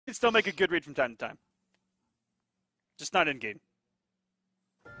can still make a good read from time to time. Just not in game.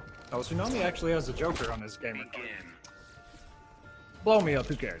 Oh, Tsunami actually has a Joker on his gamer card. Blow me up,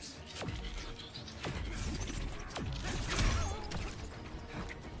 who cares?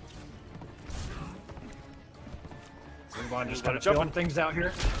 Rewind just kind of filling things out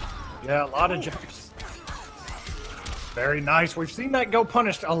here. Yeah, a lot of jumps. Very nice. We've seen that go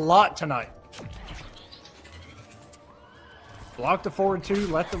punished a lot tonight. Block the forward two,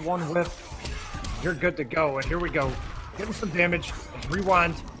 let the one whiff. You're good to go. And here we go. Getting some damage.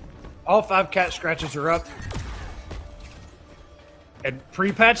 Rewind. All 5 cat scratches are up. And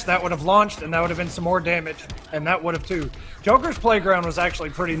pre-patch, that would have launched, and that would have been some more damage. And that would have too. Joker's Playground was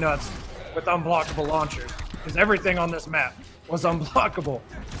actually pretty nuts with unblockable launchers. Because everything on this map was unblockable.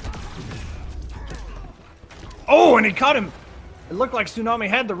 Oh, and he caught him. It looked like Tsunami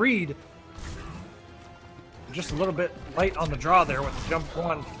had the read. Just a little bit late on the draw there with the jump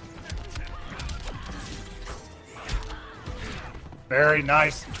one. Very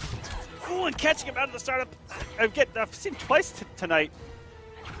nice. Ooh, and catching him out of the startup. I've seen twice tonight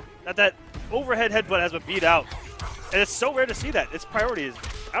that overhead headbutt has been beat out. And it's so rare to see that. Its priority is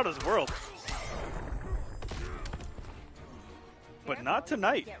out of this world. But not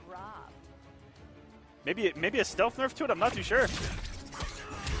tonight. Maybe a stealth nerf to it, I'm not too sure.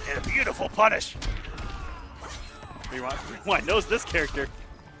 And a beautiful punish. Rewind knows this character.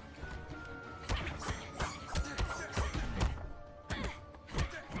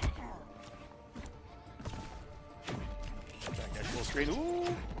 Full screen.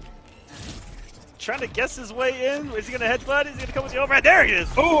 Ooh. Trying to guess his way in. Is he going to headbutt? Is he going to come with the overhead? There he is.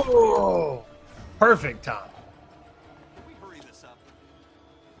 Oh, perfect time.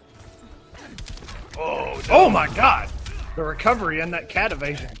 Oh, no. Oh my God! The recovery and that cat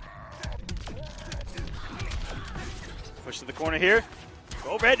evasion. Push to the corner here.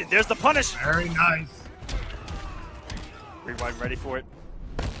 Overhead, and there's the punish. Very nice. Rewind ready for it.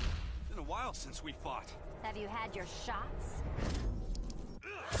 It's been a while since we fought. Have you had your shots?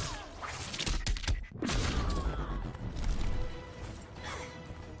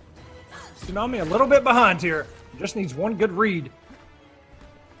 Tsunami a little bit behind here. Just needs one good read.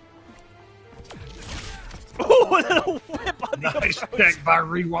 Ooh, and then a whip on the Nice approach. check by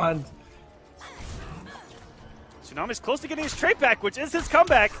Rewind. Tsunami's close to getting his trait back, which is his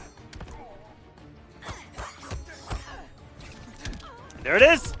comeback. There it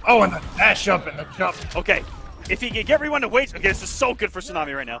is. Oh, and the dash up and the jump. Okay, if he can get Rewind to wait, okay, this is so good for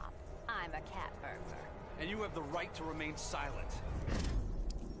Tsunami right now. I'm a cat burglar. And you have the right to remain silent.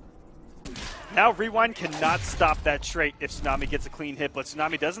 Now Rewind cannot stop that trait if Tsunami gets a clean hit, but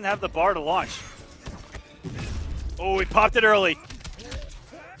Tsunami doesn't have the bar to launch. Oh, he popped it early.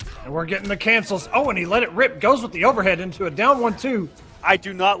 And we're getting the cancels. Oh, and he let it rip. Goes with the overhead into a down 1-2. I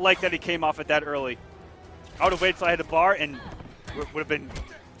do not like that he came off it that early. I would have waited till I had a bar and would have been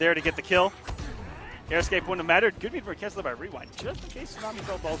there to get the kill. Air escape wouldn't have mattered. Good read for a cancel by Rewind. Just in case Tsunami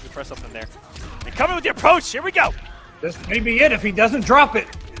fell balls, we press something there. And coming with the approach. Here we go. This may be it if he doesn't drop it.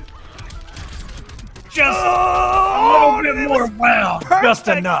 Just a little bit more. Wow, just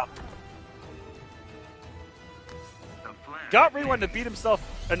enough. Got Rewind to beat himself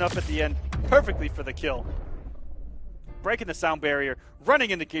enough at the end perfectly for the kill. Breaking the sound barrier,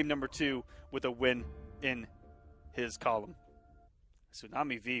 running into game number 2 with a win in his column.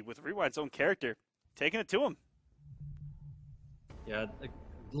 TsunamiV with Rewind's own character, taking it to him. Yeah, it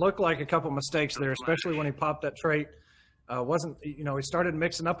looked like a couple mistakes there, especially when he popped that trait. Wasn't, you know, he started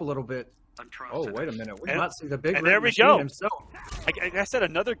mixing up a little bit. Oh, wait a minute. We did not see the big and there we machine go. himself. Like I said,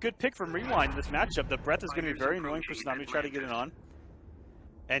 another good pick from Rewind in this matchup. The breath is going to be very annoying for Tsunami to try to get it on.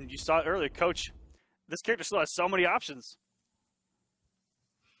 And you saw it earlier, Coach. This character still has so many options.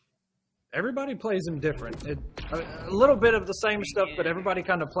 Everybody plays him different. A little bit of the same stuff, but everybody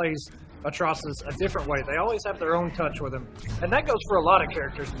kind of plays Atrocitus a different way. They always have their own touch with him. And that goes for a lot of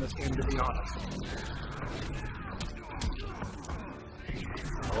characters in this game, to be honest.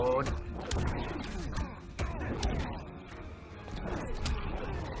 Oh.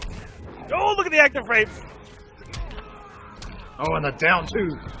 Oh, look at the active frames. Oh, and the down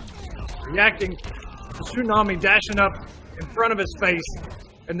 2. Reacting to Tsunami dashing up in front of his face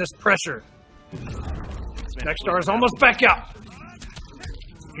in this pressure. Next star is almost back out.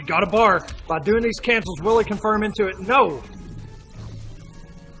 He got a bar. By doing these cancels, will he confirm into it? No.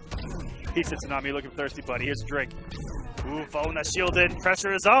 He said, Tsunami looking thirsty, buddy. Here's a drink. Ooh, following that shielded.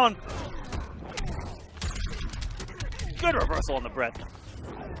 Pressure is on. Good reversal on the breath.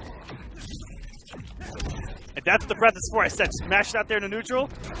 And that's what the breath is for. I said, smash it out there in the neutral.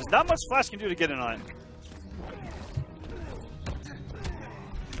 There's not much Flash can do to get in on it.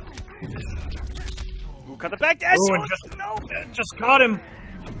 Ooh, cut the back dash. Ooh, and just caught him.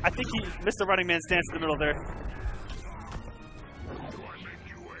 I think he missed the running man stance in the middle there.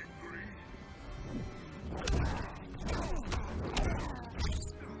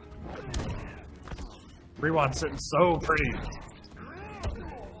 Rewind sitting so pretty.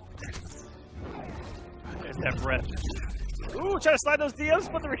 There's that breath. Ooh, trying to slide those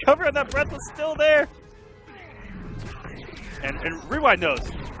DMs, but the recovery on that breath was still there. And Rewind knows.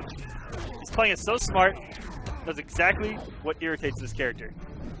 He's playing it so smart. Knows exactly what irritates this character.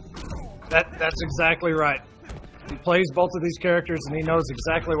 That's exactly right. He plays both of these characters, and he knows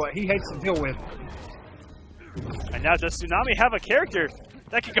exactly what he hates to deal with. And now does Tsunami have a character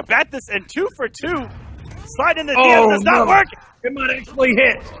that can combat this? And 2 for 2. Slide in the DM does not work. It might actually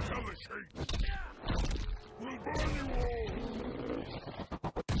hit.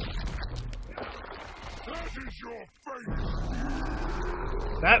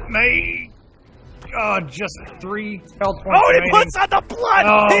 That may... just 3 health points. Oh, and remaining. he puts on the blood!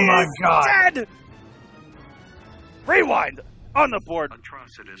 Oh he my is God. dead! Rewind on the board.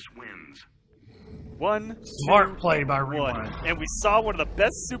 Atrocitus wins. 1, Smart 2, play by 1. Rewind. And we saw one of the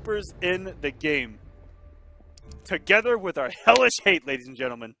best supers in the game. Together with our hellish hate, ladies and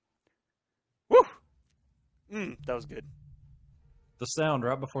gentlemen. Woo! That was good. The sound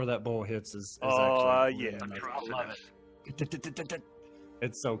right before that bull hits is actually yeah. amazing. Atrocitus. I love it.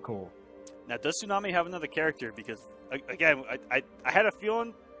 It's so cool. Now, does Tsunami have another character? Because, again, I had a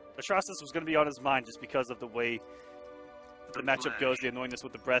feeling Atrocitus was going to be on his mind just because of the way the matchup goes, the annoyingness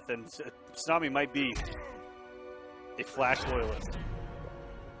with the breath, and Tsunami might be a Flash loyalist.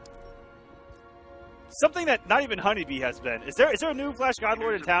 Something that not even Honeybee has been. Is there a new Flash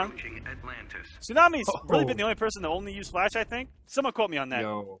Godlord in town? Tsunami's really been the only person to only use Flash, I think. Someone quote me on that.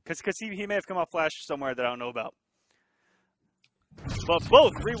 Because he may have come off Flash somewhere that I don't know about. But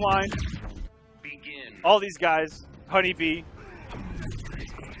both Rewind, all these guys, Honeybee,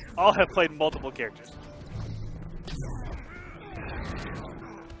 all have played multiple characters.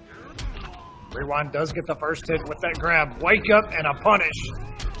 Rewind does get the first hit with that grab. Wake up and a punish.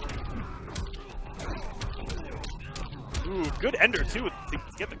 Ooh, good ender, too, to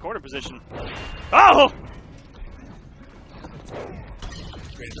get the corner position. Oh!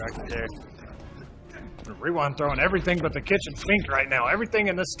 Great drag there. Rewind throwing everything but the kitchen sink right now. Everything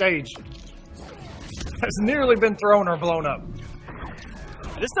in this stage has nearly been thrown or blown up.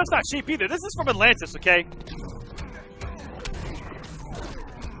 This stuff's not cheap either. This is from Atlantis, okay?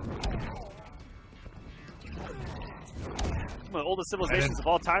 One of the oldest civilizations of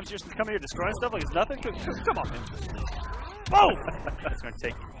all time. So you're just coming here destroying stuff like it's nothing? Come on, man. Whoa! That's going to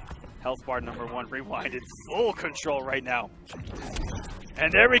take health bar number 1. Rewind in full control right now.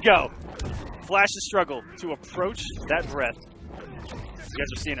 And there we go. Flash's struggle to approach that breath. You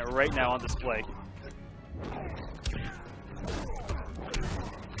guys are seeing it right now on display.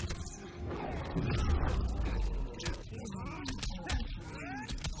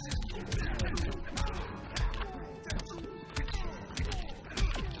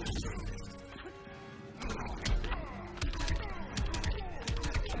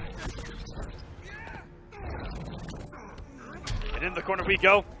 And in the corner we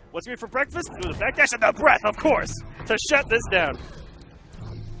go. What's me for breakfast? Ooh, the backdash and the breath, of course, to shut this down.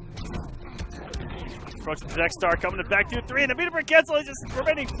 Approaching the next star, coming to back 2-3, and the meter break cancel is just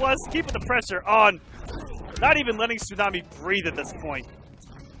remaining plus, keeping the pressure on. Not even letting Tsunami breathe at this point.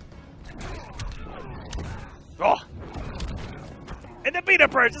 Oh! And the meter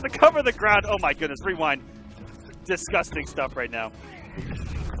burn just to cover the ground. Oh my goodness, Rewind. Disgusting stuff right now.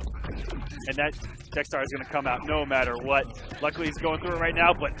 And that Dexstar is going to come out no matter what. Luckily, he's going through it right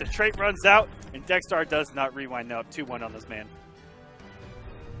now, but the trait runs out, and Dexstar does not rewind now. 2-1 on this man.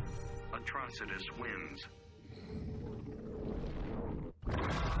 Atrocitus wins.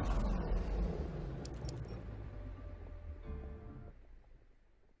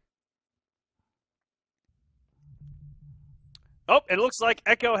 Oh, it looks like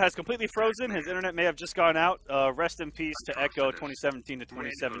Echo has completely frozen. His internet may have just gone out. Rest in peace to Echo 2017 to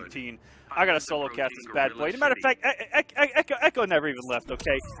 2017. I got to solo cast this bad boy. As a matter of fact, Echo never even left,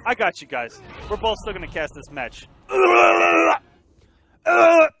 okay? I got you guys. We're both still going to cast this match.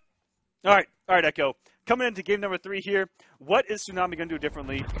 All right, Echo. Coming into game number 3 here, what is Tsunami going to do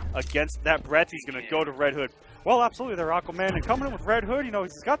differently against that breath? He's going to go to Red Hood. Well, absolutely, they're Aquaman. And coming in with Red Hood, you know,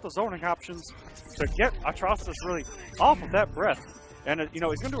 he's got the zoning options to get Atrocitus really off of that breath. And, you know,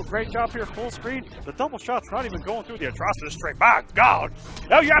 he's going to do a great job here full screen. The double shot's not even going through the Atrocitus straight. My God.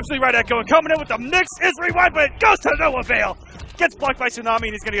 No, you're absolutely right, Echo. And coming in with the mix is Rewind, but it goes to no avail. Gets blocked by Tsunami,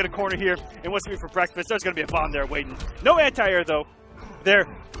 and he's going to get a corner here. And what's going to be for breakfast? There's going to be a bomb there waiting. No anti-air, though. there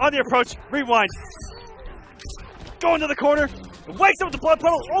on the approach. Rewind. Going to the corner. Wakes up with the blood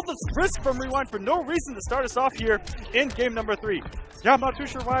puddle. All this risk from Rewind for no reason to start us off here in game number 3. Yeah, I'm not too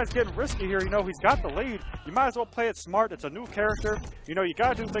sure why he's getting risky here. You know, he's got the lead. You might as well play it smart. It's a new character. You know, you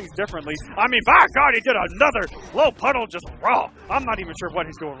gotta do things differently. I mean, by God, he did another low puddle just raw. I'm not even sure what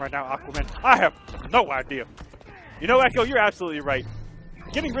he's doing right now, Aquaman. I have no idea. You know, Echo, you're absolutely right.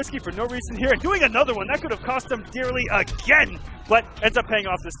 Getting risky for no reason here and doing another one. That could have cost him dearly again. But ends up paying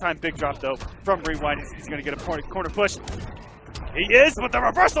off this time. Big drop, though, from Rewind. He's going to get a corner push. He is, with the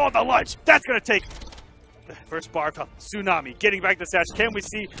reversal on the lunge. That's going to take the first bar of Tsunami. Getting back to the match. Can we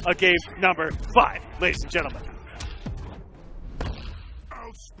see a game number 5, ladies and gentlemen?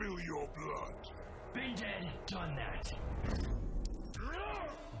 I'll spill your blood. Been dead, done that.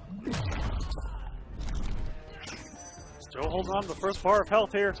 Still holding on to the first bar of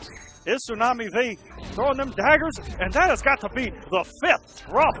health here is TsunamiV, throwing them daggers, and that has got to be the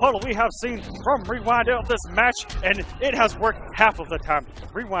 5th raw puddle we have seen from Rewind out of this match, and it has worked half of the time.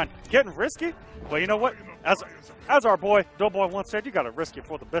 Rewind getting risky? Well, you know what? As our boy, Doughboy once said, you gotta risk it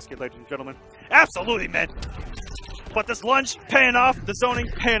for the biscuit, ladies and gentlemen. Absolutely, man. But this lunge paying off, the zoning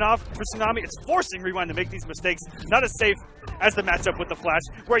paying off for Tsunami. It's forcing Rewind to make these mistakes. Not as safe as the matchup with the Flash,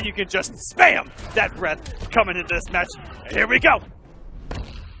 where you can just spam that breath coming into this match. And here we go.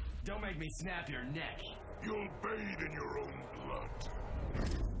 Don't make me snap your neck. You'll bathe in your own blood.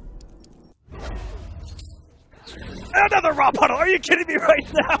 Another raw puddle. Are you kidding me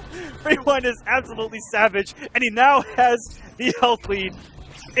right now? Rewind is absolutely savage, and he now has the health lead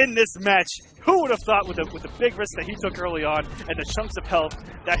in this match. Who would have thought with the big risk that he took early on and the chunks of health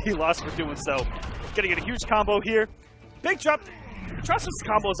that he lost for doing so. Gonna get a huge combo here. Big drop. Atrocitus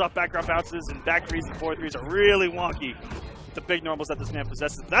combos off background bounces and back 3s and 4-3s are really wonky. The big normals that this man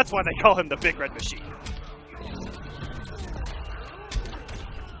possesses. That's why they call him the Big Red Machine.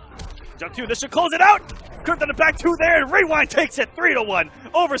 Jump 2, this should close it out. Could have done a back 2 there, and Rewind takes it 3-1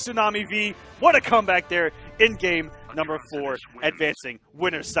 over TsunamiV. What a comeback there in game number 4, advancing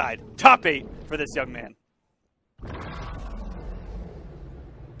winner's side. Top 8 for this young man.